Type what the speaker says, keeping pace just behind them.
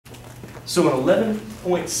So in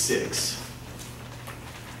 11.6,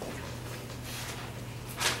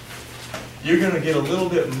 you're going to get a little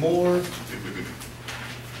bit more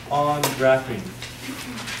on graphing.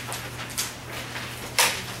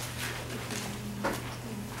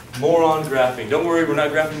 More on graphing. Don't worry, we're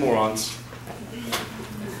not graphing morons.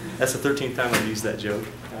 That's the 13th time I've used that joke,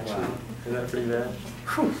 actually. Wow. Isn't that pretty bad?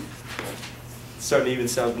 Whew. It's starting to even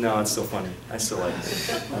sound, no, it's still funny. I still like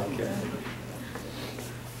it. Okay.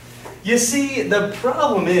 You see, the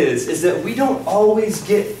problem is that we don't always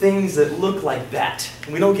get things that look like that.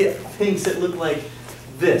 We don't get things that look like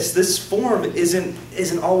this. This form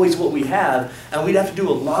isn't always what we have, and we'd have to do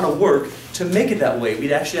a lot of work to make it that way.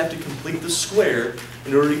 We'd actually have to complete the square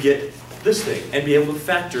in order to get this thing, and be able to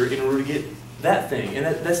factor in order to get that thing. And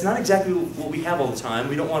that's not exactly what we have all the time.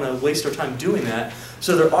 We don't want to waste our time doing that.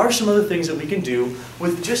 So there are some other things that we can do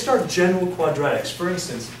with just our general quadratics. For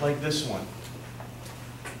instance, like this one.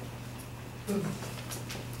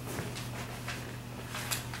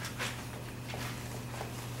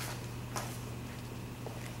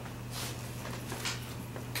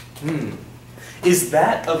 Is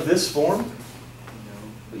that of this form? No,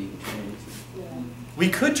 but you can turn it into. Yeah. We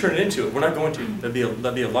could turn it into it. We're not going to. That'd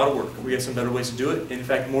be a lot of work. We have some better ways to do it. In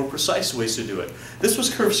fact, more precise ways to do it. This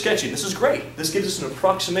was curve sketching. This is great. This gives us an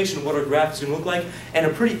approximation of what our graph is going to look like, and a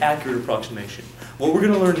pretty accurate approximation. What we're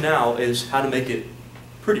going to learn now is how to make it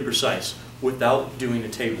pretty precise without doing a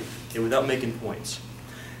table and without making points.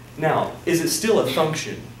 Now, is it still a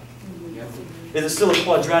function? Yep. Is it still a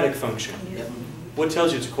quadratic function? Yep. What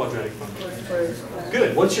tells you it's a quadratic function?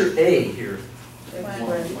 Good. What's your A here?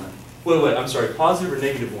 Wait, I'm sorry, positive or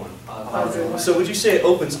negative 1? Positive. So would you say it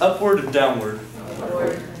opens upward or downward?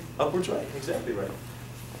 Upward. Upward's right, exactly right.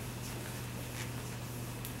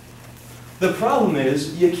 The problem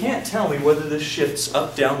is, you can't tell me whether this shifts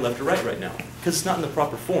up, down, left, or right now, because it's not in the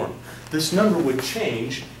proper form. This number would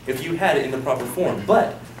change if you had it in the proper form,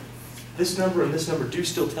 but this number and this number do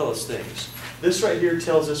still tell us things. This right here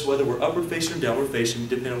tells us whether we're upward facing or downward facing,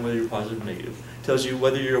 depending on whether you're positive or negative. Tells you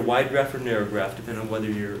whether you're a wide graph or narrow graph, depending on whether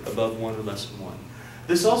you're above 1 or less than 1.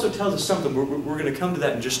 This also tells us something. We're going to come to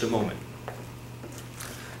that in just a moment.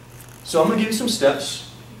 So I'm going to give you some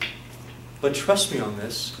steps, but trust me on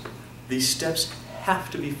this. These steps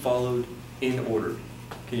have to be followed in order.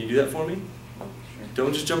 Can you do that for me? Sure.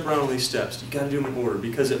 Don't just jump around on these steps. You've got to do them in order,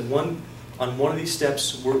 because on one of these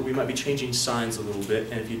steps, we might be changing signs a little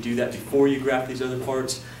bit, and if you do that before you graph these other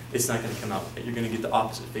parts, it's not going to come out. You're going to get the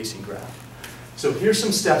opposite facing graph. So here's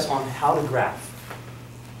some steps on how to graph.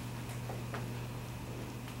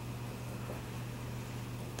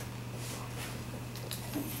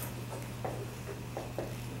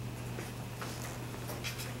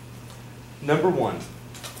 Number 1,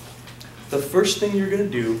 the first thing you're going to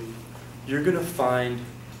do, you're going to find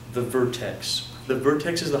the vertex. The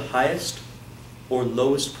vertex is the highest or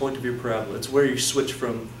lowest point of your parabola. It's where you switch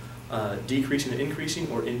from decreasing to increasing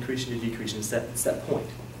or increasing to decreasing. It's that point.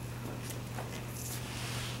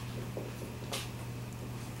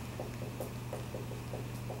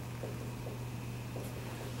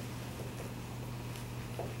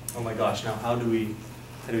 Oh my gosh, now how do we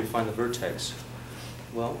find the vertex?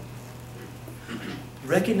 Well,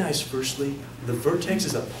 recognize firstly, the vertex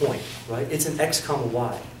is a point, right? It's an x comma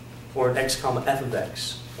y, or an x comma f of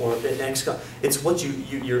x, or an x comma, it's what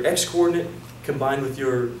your x coordinate combined with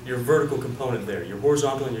your vertical component there, your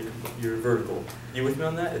horizontal and your vertical. You with me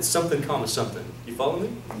on that? It's something comma something. You follow me?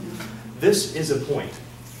 This is a point.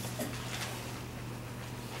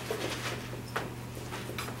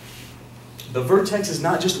 The vertex is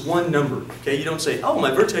not just one number, okay? You don't say, oh,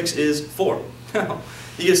 my vertex is 4. No.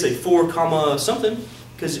 You gotta say 4 comma something,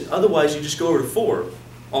 because otherwise you just go over to 4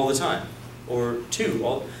 all the time, or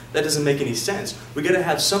 2. That doesn't make any sense. We gotta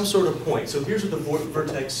have some sort of point. So here's what the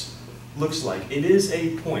vertex looks like. It is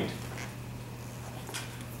a point.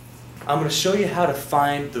 I'm gonna show you how to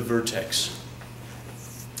find the vertex.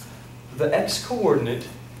 The x-coordinate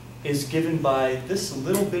is given by this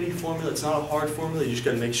little bitty formula. It's not a hard formula. You just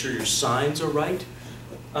got to make sure your signs are right.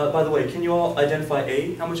 By the way, can you all identify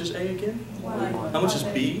A? How much is A again? 1. How much is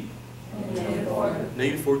B? -4.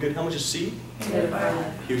 -4, good. How much is C? -5.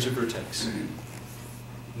 Here's your vertex.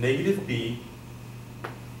 Negative B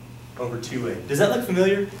over 2A. Does that look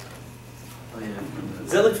familiar? Oh, yeah.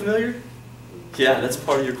 Does that look familiar? Yeah, that's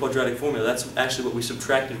part of your quadratic formula. That's actually what we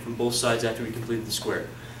subtracted from both sides after we completed the square.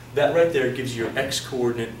 That right there gives you your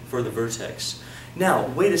x-coordinate for the vertex. Now,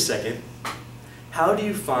 wait a second. How do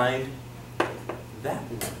you find that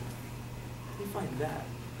one? How do you find that?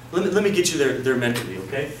 Let me get you there mentally,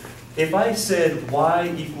 okay? If I said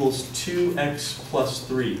y equals 2x plus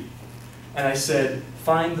 3, and I said,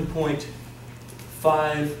 find the point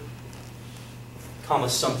 5, comma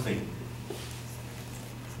something.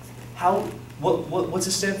 What's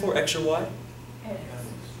it stand for, x or y? X.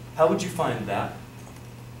 How would you find that?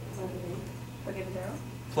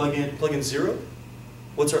 Plug in 0. Plug in 0?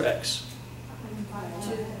 What's our x?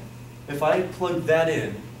 2. If I plug that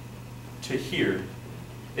in to here,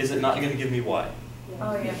 is it not going to give me y?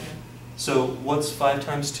 Oh, yeah. So what's 5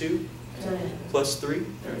 times 2? 10. Plus 3?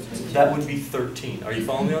 That would be 13. Are you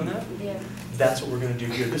following me on that? Yeah. That's what we're going to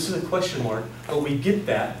do here. This is a question mark, but we get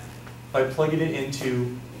that by plugging it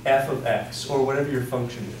into f of x, or whatever your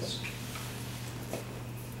function is.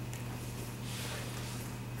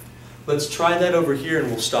 Let's try that over here and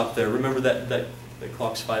we'll stop there. Remember that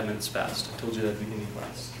clock's 5 minutes fast. I told you that at the beginning of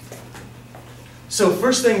class. So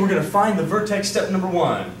first thing, we're going to find the vertex, step number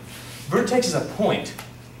 1. Vertex is a point.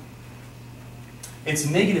 It's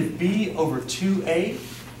negative b over 2a.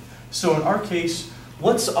 So in our case,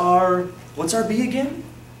 what's our b again?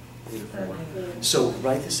 So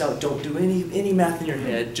write this out. Don't do any math in your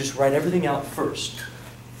head. Just write everything out first.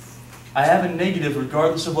 I have a negative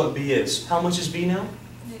regardless of what b is. How much is b now?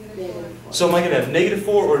 Negative. So am I going to have negative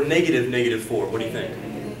 4 or negative 4? What do you think?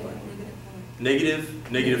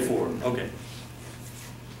 Negative 4. Okay.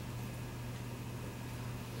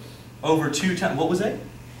 Over 2 times, what was that?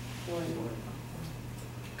 1.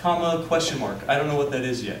 Comma, question mark. I don't know what that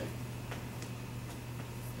is yet.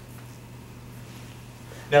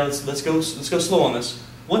 Now let's go slow on this.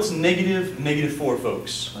 What's negative 4,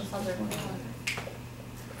 folks?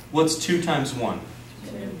 What's 2 times 1?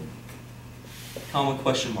 2. Comma,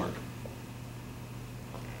 question mark.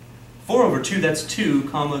 4 over 2, that's 2,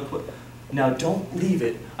 comma, now don't leave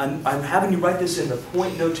it. I'm having you write this in the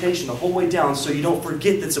point notation the whole way down so you don't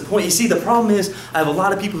forget that's a point. You see, the problem is I have a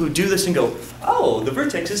lot of people who do this and go, oh, the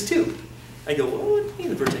vertex is 2. I go, well, what do you mean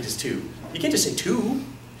the vertex is 2? You can't just say 2.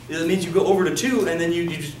 It means you go over to 2 and then you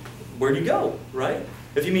just, where do you go, right?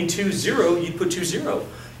 If you mean 2, 0, you'd put 2, 0.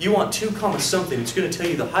 You want 2 comma something. It's going to tell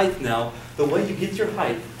you the height now. The way you get your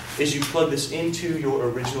height is you plug this into your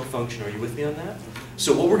original function. Are you with me on that?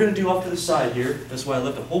 So what we're going to do off to the side here, that's why I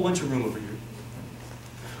left a whole bunch of room over here.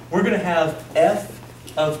 We're going to have f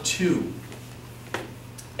of 2.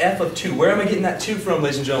 F of 2. Where am I getting that 2 from,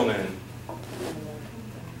 ladies and gentlemen?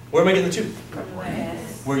 Where am I getting the 2?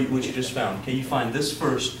 What you just found. Okay, you find this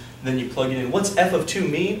first, then you plug it in. What's f of 2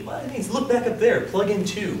 mean? Well, it means look back up there. Plug in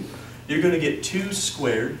 2. You're going to get 2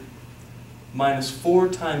 squared minus 4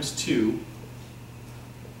 times 2.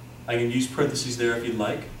 I can use parentheses there if you'd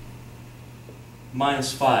like.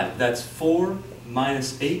 Minus 5. That's 4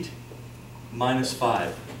 minus 8 minus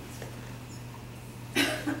 5.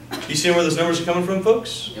 You see where those numbers are coming from,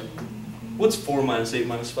 folks? Yep. What's 4 minus 8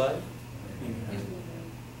 minus 5?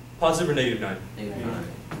 Positive or negative 9? Negative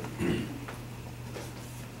 9.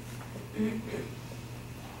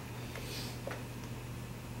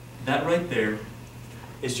 That right there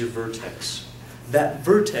is your vertex. That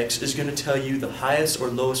vertex is going to tell you the highest or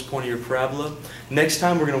lowest point of your parabola. Next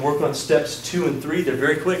time we're going to work on steps 2 and 3. They're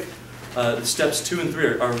very quick. The steps 2 and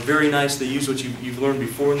 3 are very nice. They use what you've learned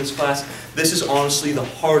before in this class. This is honestly the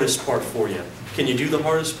hardest part for you. Can you do the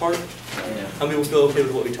hardest part? Yeah. How many will feel okay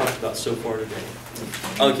with what we talked about so far today?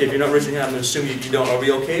 Okay, if you're not raising your hand, I'm going to assume you don't. Are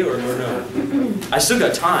we okay or no? I still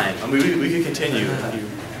got time. I mean, we could continue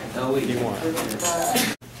if you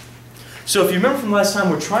want. So if you remember from last time,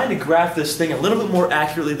 we're trying to graph this thing a little bit more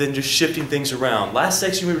accurately than just shifting things around. Last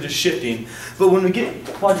section we were just shifting, but when we get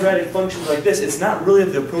quadratic functions like this, it's not really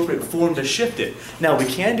the appropriate form to shift it. Now we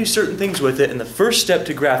can do certain things with it, and the first step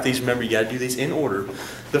to graph these, remember you got to do these in order.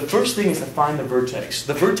 The first thing is to find the vertex.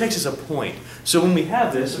 The vertex is a point. So when we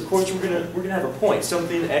have this, of course we're gonna have a point,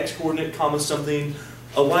 something x coordinate, comma something,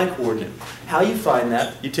 a y coordinate. How you find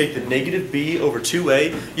that? You take the negative b over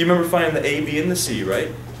 2a. You remember finding the a, b, and the c, right?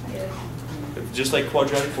 Just like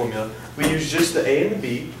quadratic formula, we use just the a and the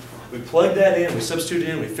b, we plug that in, we substitute it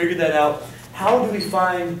in, we figure that out. How do we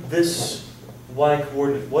find this y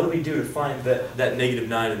coordinate? What do we do to find that negative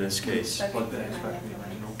 9 in this case? Plug the x back in the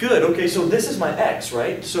original. Good, okay, so this is my x,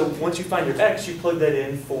 right? So once you find your x, you plug that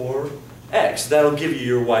in for x. That'll give you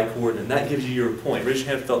your y coordinate, and that gives you your point. Raise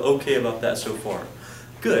your hand if you felt okay about that so far.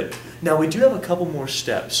 Good. Now we do have a couple more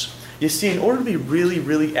steps. You see, in order to be really,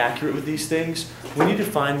 really accurate with these things, we need to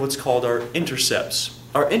find what's called our intercepts.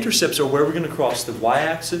 Our intercepts are where we're going to cross the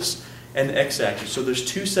y-axis and the x-axis. So there's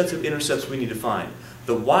 2 sets of intercepts we need to find.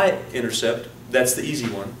 The y-intercept, that's the easy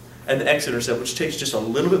one, and the x-intercept, which takes just a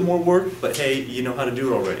little bit more work, but hey, you know how to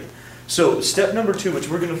do it already. So step number 2, which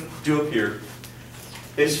we're going to do up here,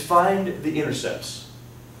 is find the intercepts.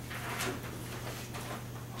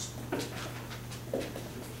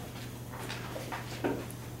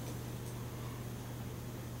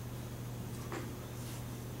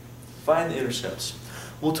 find the intercepts.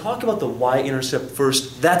 We'll talk about the y-intercept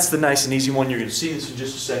first. That's the nice and easy one. You're going to see this in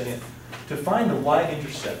just a second. To find the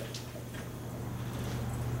y-intercept.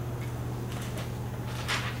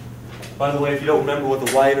 By the way, if you don't remember what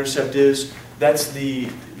the y-intercept is, that's the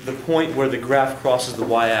point where the graph crosses the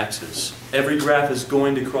y-axis. Every graph is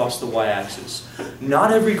going to cross the y-axis.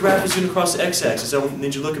 Not every graph is going to cross the x-axis. I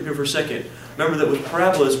need you to look up here for a second. Remember that with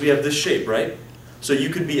parabolas we have this shape, right? So you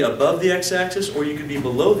could be above the x-axis, or you could be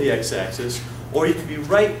below the x-axis, or you could be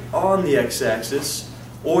right on the x-axis,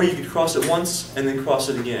 or you could cross it once and then cross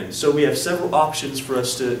it again. So we have several options for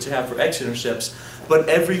us to have for x-intercepts, but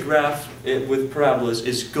every graph with parabolas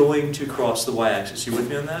is going to cross the y-axis. You with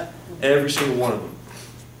me on that? Every single one of them.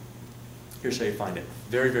 Here's how you find it.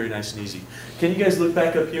 Very, very nice and easy. Can you guys look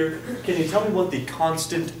back up here? Can you tell me what the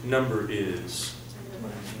constant number is?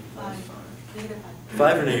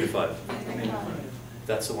 5 or negative 5?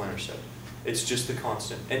 That's the y-intercept. It's just the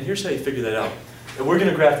constant. And here's how you figure that out. And we're going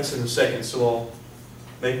to graph this in a second, so I'll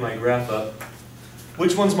make my graph up.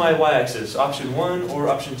 Which one's my y-axis? Option 1 or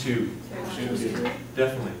option 2? Option 2.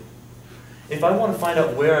 Definitely. If I want to find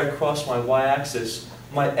out where I cross my y-axis,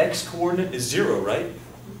 my x-coordinate is 0, right?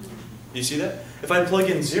 Do you see that? If I plug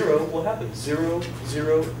in 0, what happens? 0,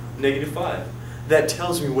 0, negative 5. That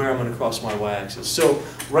tells me where I'm going to cross my y-axis. So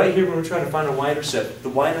right here when we're trying to find a y-intercept, the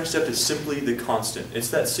y-intercept is simply the constant. It's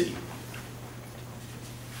that c.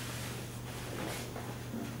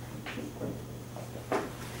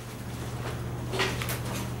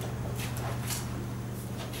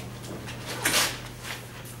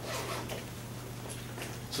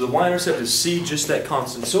 So the y-intercept is c, just that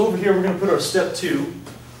constant. So over here we're going to put our step 2.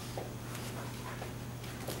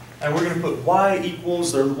 And we're going to put y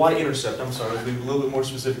equals, or y-intercept, I'm sorry, I'll be a little bit more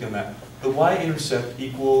specific on that. The y-intercept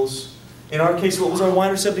equals, in our case, what was our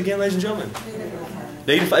y-intercept again, ladies and gentlemen?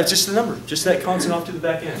 Negative 5. It's just the number, just that constant off to the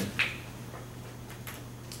back end.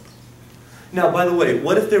 Now, by the way,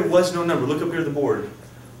 what if there was no number? Look up here at the board.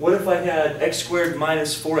 What if I had x squared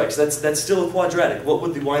minus 4x? That's still a quadratic. What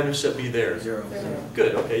would the y-intercept be there? 0.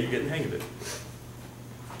 Good, okay, you're getting the hang of it.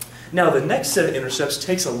 Now, the next set of intercepts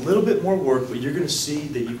takes a little bit more work, but you're going to see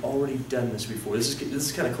that you've already done this before. This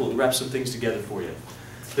is kind of cool. It wraps some things together for you.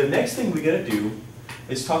 The next thing we got to do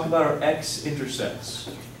is talk about our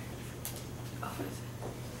x-intercepts.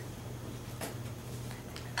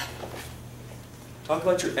 Talk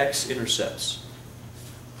about your x-intercepts.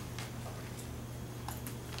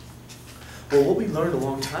 Well, what we learned a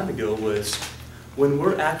long time ago was when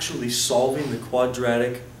we're actually solving the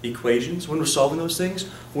quadratic equations, when we're solving those things,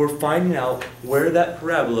 we're finding out where that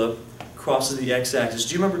parabola crosses the x-axis.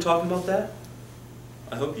 Do you remember talking about that?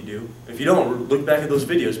 I hope you do. If you don't, look back at those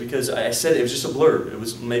videos, because I said it was just a blurb. It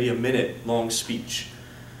was maybe a minute-long speech.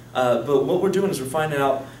 But what we're doing is we're finding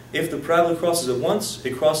out if the parabola crosses it once,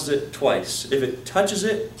 it crosses it twice. If it touches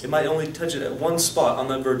it, it might only touch it at one spot on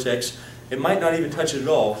that vertex. It might not even touch it at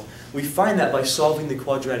all. We find that by solving the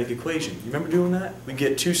quadratic equation. You remember doing that? We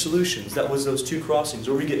get 2 solutions. That was those 2 crossings.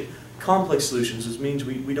 Or we get complex solutions, which means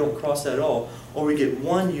we don't cross that at all. Or we get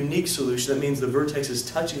one unique solution. That means the vertex is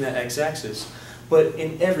touching that x-axis. But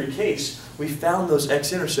in every case, we found those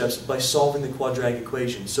x-intercepts by solving the quadratic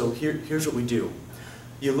equation. So here's what we do.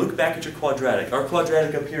 You look back at your quadratic. Our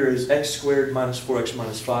quadratic up here is x squared minus 4x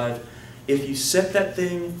minus 5. If you set that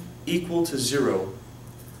thing equal to 0,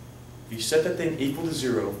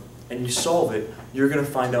 and you solve it, you're going to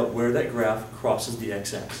find out where that graph crosses the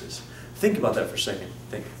x-axis. Think about that for a second.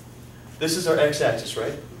 Think. This is our x-axis,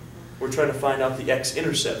 right? We're trying to find out the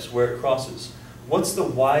x-intercepts, where it crosses. What's the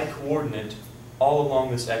y-coordinate all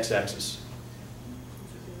along this x-axis?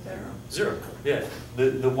 0. 0. Yeah.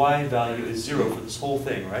 The y value is 0 for this whole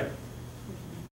thing, right?